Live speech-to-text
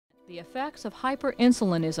The effects of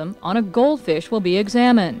hyperinsulinism on a goldfish will be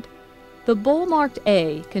examined. The bowl marked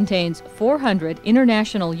A contains 400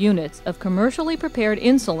 international units of commercially prepared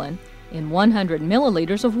insulin in 100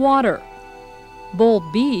 milliliters of water. Bowl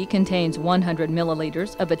B contains 100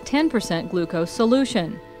 milliliters of a 10% glucose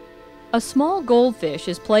solution. A small goldfish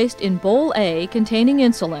is placed in bowl A containing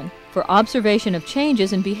insulin for observation of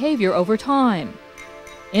changes in behavior over time.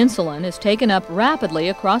 Insulin is taken up rapidly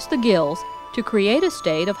across the gills to create a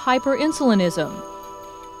state of hyperinsulinism.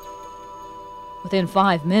 Within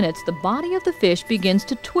 5 minutes, the body of the fish begins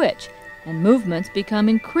to twitch and movements become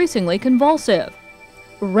increasingly convulsive.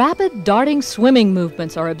 Rapid darting swimming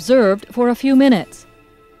movements are observed for a few minutes.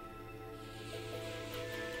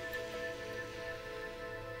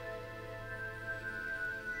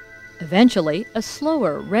 Eventually, a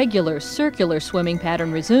slower, regular, circular swimming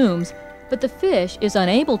pattern resumes, but the fish is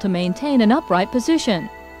unable to maintain an upright position.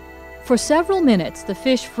 For several minutes, the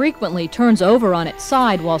fish frequently turns over on its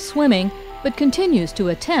side while swimming, but continues to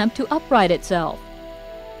attempt to upright itself.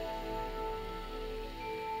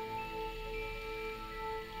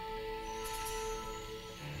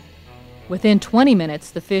 Within 20 minutes,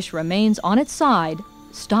 the fish remains on its side,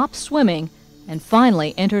 stops swimming, and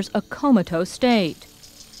finally enters a comatose state.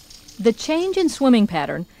 The change in swimming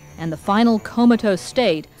pattern and the final comatose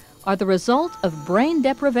state are the result of brain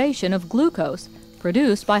deprivation of glucose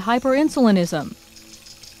produced by hyperinsulinism.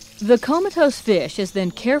 The comatose fish is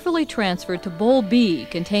then carefully transferred to bowl B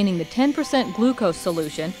containing the 10% glucose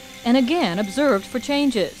solution and again observed for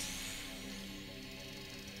changes.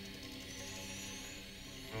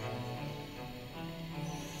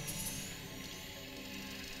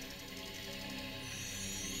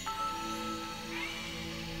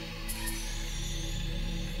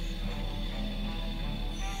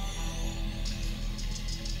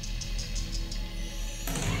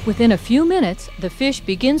 Within a few minutes, the fish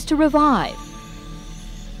begins to revive.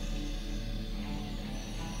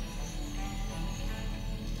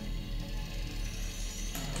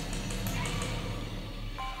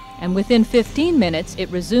 And within 15 minutes, it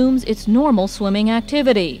resumes its normal swimming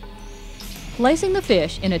activity. Placing the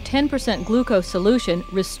fish in a 10% glucose solution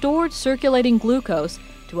restored circulating glucose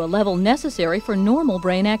to a level necessary for normal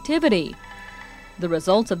brain activity. The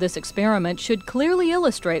results of this experiment should clearly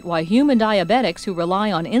illustrate why human diabetics who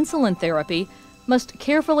rely on insulin therapy must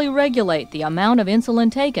carefully regulate the amount of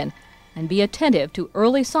insulin taken and be attentive to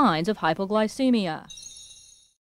early signs of hypoglycemia.